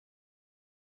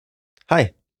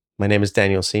Hi, my name is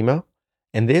Daniel Simo,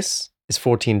 and this is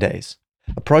 14 Days,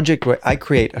 a project where I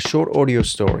create a short audio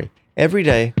story every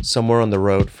day somewhere on the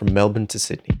road from Melbourne to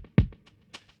Sydney.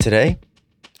 Today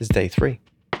is day 3.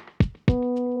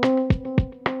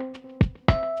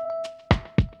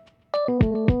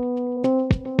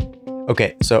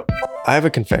 Okay, so I have a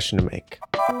confession to make.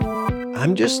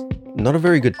 I'm just not a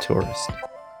very good tourist.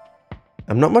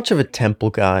 I'm not much of a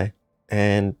temple guy,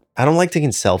 and I don't like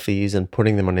taking selfies and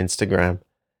putting them on Instagram.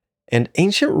 And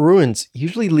ancient ruins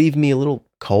usually leave me a little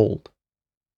cold.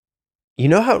 You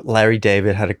know how Larry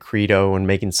David had a credo when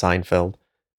making Seinfeld?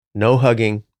 No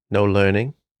hugging, no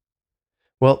learning?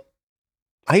 Well,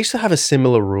 I used to have a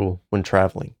similar rule when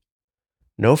traveling.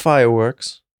 No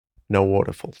fireworks, no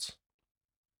waterfalls.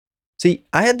 See,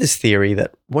 I had this theory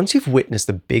that once you've witnessed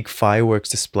a big fireworks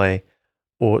display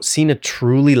or seen a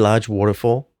truly large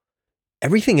waterfall,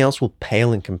 everything else will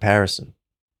pale in comparison.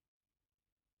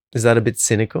 Is that a bit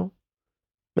cynical?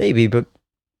 Maybe, but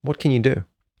what can you do?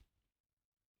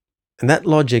 And that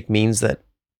logic means that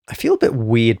I feel a bit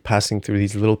weird passing through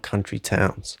these little country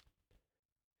towns.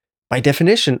 By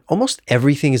definition, almost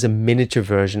everything is a miniature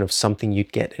version of something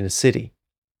you'd get in a city.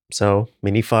 So,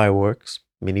 mini fireworks,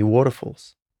 mini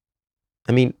waterfalls.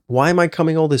 I mean, why am I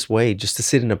coming all this way just to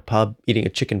sit in a pub eating a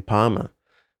chicken parma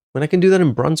when I can do that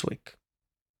in Brunswick?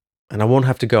 And I won't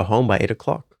have to go home by 8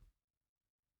 o'clock.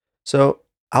 So,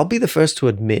 I'll be the first to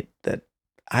admit that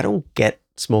I don't get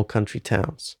small country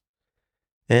towns.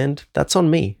 And that's on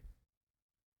me.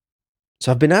 So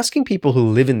I've been asking people who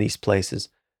live in these places,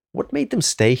 what made them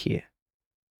stay here?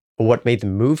 Or what made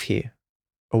them move here?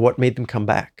 Or what made them come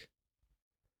back?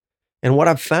 And what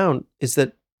I've found is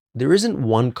that there isn't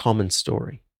one common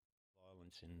story.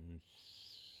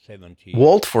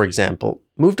 Walt, for example,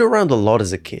 moved around a lot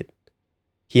as a kid.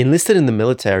 He enlisted in the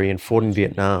military and fought in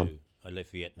Vietnam,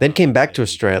 then came back to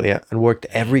Australia and worked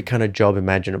every kind of job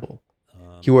imaginable.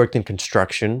 He worked in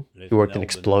construction, he worked in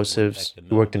explosives,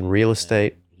 he worked in real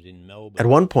estate. At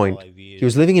one point, he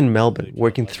was living in Melbourne,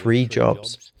 working 3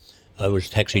 jobs. I was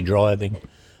taxi driving,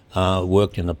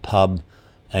 worked in a pub,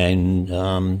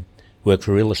 and worked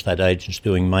for real estate agents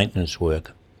doing maintenance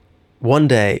work. One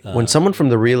day, when someone from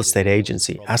the real estate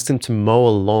agency asked him to mow a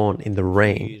lawn in the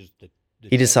rain,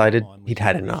 he decided he'd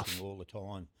had enough.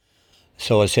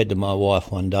 So I said to my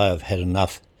wife one day, I've had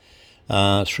enough.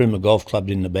 Threw my golf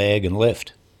clubs in the bag and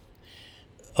left.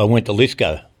 I went to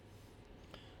Lithgow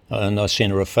and I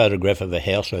sent her a photograph of a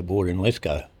house I bought in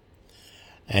Lithgow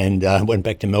and went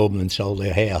back to Melbourne and sold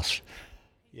their house.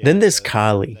 Then there's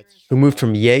Carly, who moved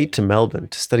from Yale to Melbourne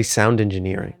to study sound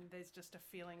engineering,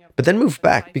 but then moved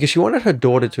back because she wanted her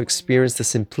daughter to experience the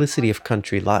simplicity of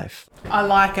country life. I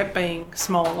like it being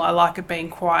small, I like it being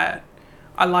quiet.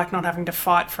 I like not having to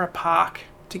fight for a park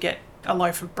to get a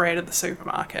loaf of bread at the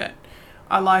supermarket.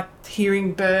 I like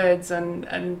hearing birds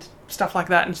and stuff like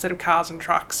that instead of cars and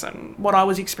trucks, and what I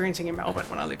was experiencing in Melbourne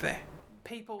when I lived there.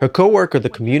 Her co-worker at the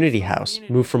community house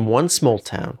moved from one small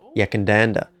town,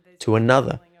 Yakandanda, to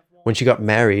another when she got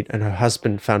married and her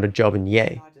husband found a job in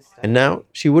Yei, and now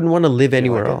she wouldn't want to live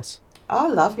anywhere else. I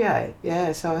love Yei,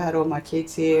 yeah, so I had all my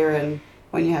kids here, and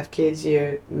when you have kids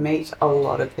you meet a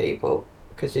lot of people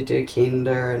because you do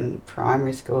kinder and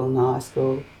primary school and high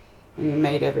school. And you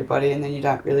meet everybody and then you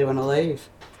don't really want to leave.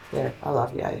 Yeah, I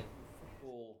love Yei.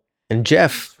 And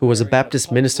Jeff, who was a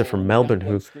Baptist minister from Melbourne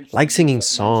who liked singing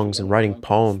songs and writing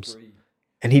poems,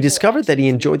 and he discovered that he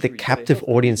enjoyed the captive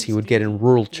audience he would get in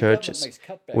rural churches,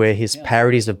 where his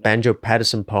parodies of Banjo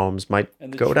Paterson poems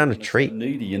might go down a treat.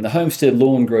 Needy, and the homestead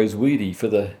lawn grows weedy, for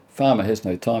the farmer has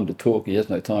no time to talk, he has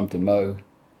no time to mow.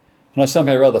 And I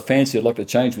somehow rather fancy I'd like to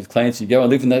change with Clancy, go and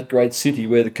live in that great city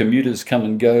where the commuters come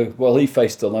and go, while he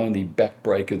faced the lonely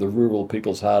backbreak of the rural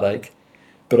people's heartache.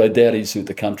 But I doubt he'd suit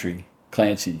the country.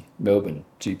 Clancy, Melbourne,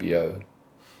 GPO.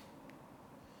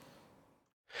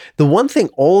 The one thing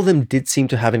all of them did seem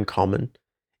to have in common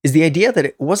is the idea that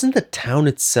it wasn't the town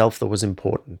itself that was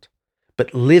important,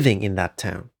 but living in that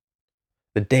town,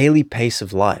 the daily pace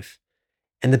of life,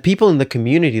 and the people in the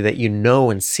community that you know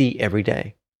and see every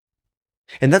day.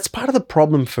 And that's part of the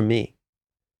problem for me.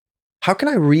 How can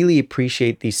I really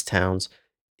appreciate these towns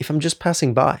if I'm just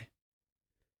passing by?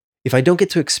 If I don't get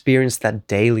to experience that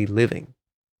daily living?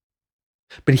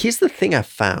 But here's the thing I've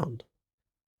found.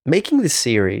 Making this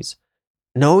series,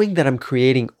 knowing that I'm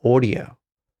creating audio,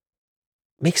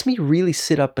 makes me really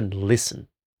sit up and listen.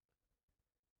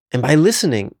 And by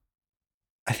listening,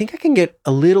 I think I can get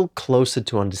a little closer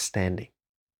to understanding.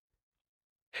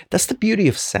 That's the beauty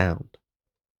of sound.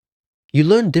 You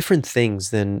learn different things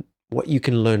than what you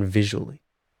can learn visually.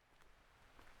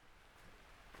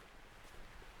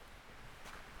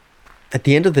 At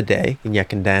the end of the day, in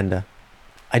Yakandanda,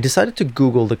 I decided to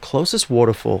Google the closest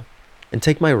waterfall and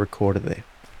take my recorder there.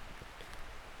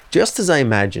 Just as I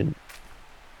imagined,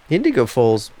 Indigo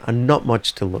Falls are not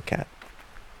much to look at.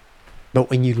 But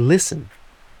when you listen,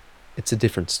 it's a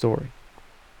different story.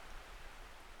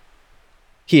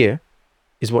 Here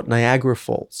is what Niagara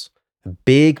Falls, a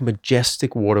big,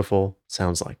 majestic waterfall,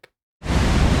 sounds like.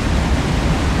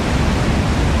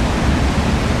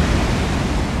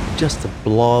 Just a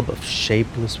blob of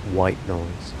shapeless white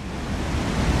noise.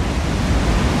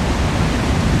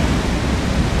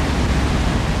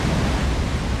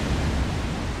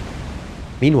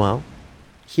 Meanwhile,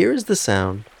 here is the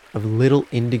sound of Little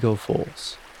Indigo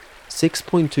Falls,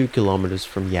 6.2 kilometers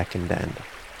from Yakandanda.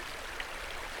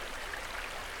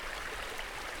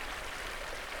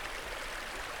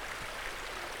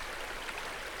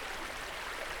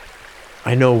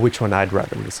 I know which one I'd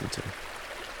rather listen to.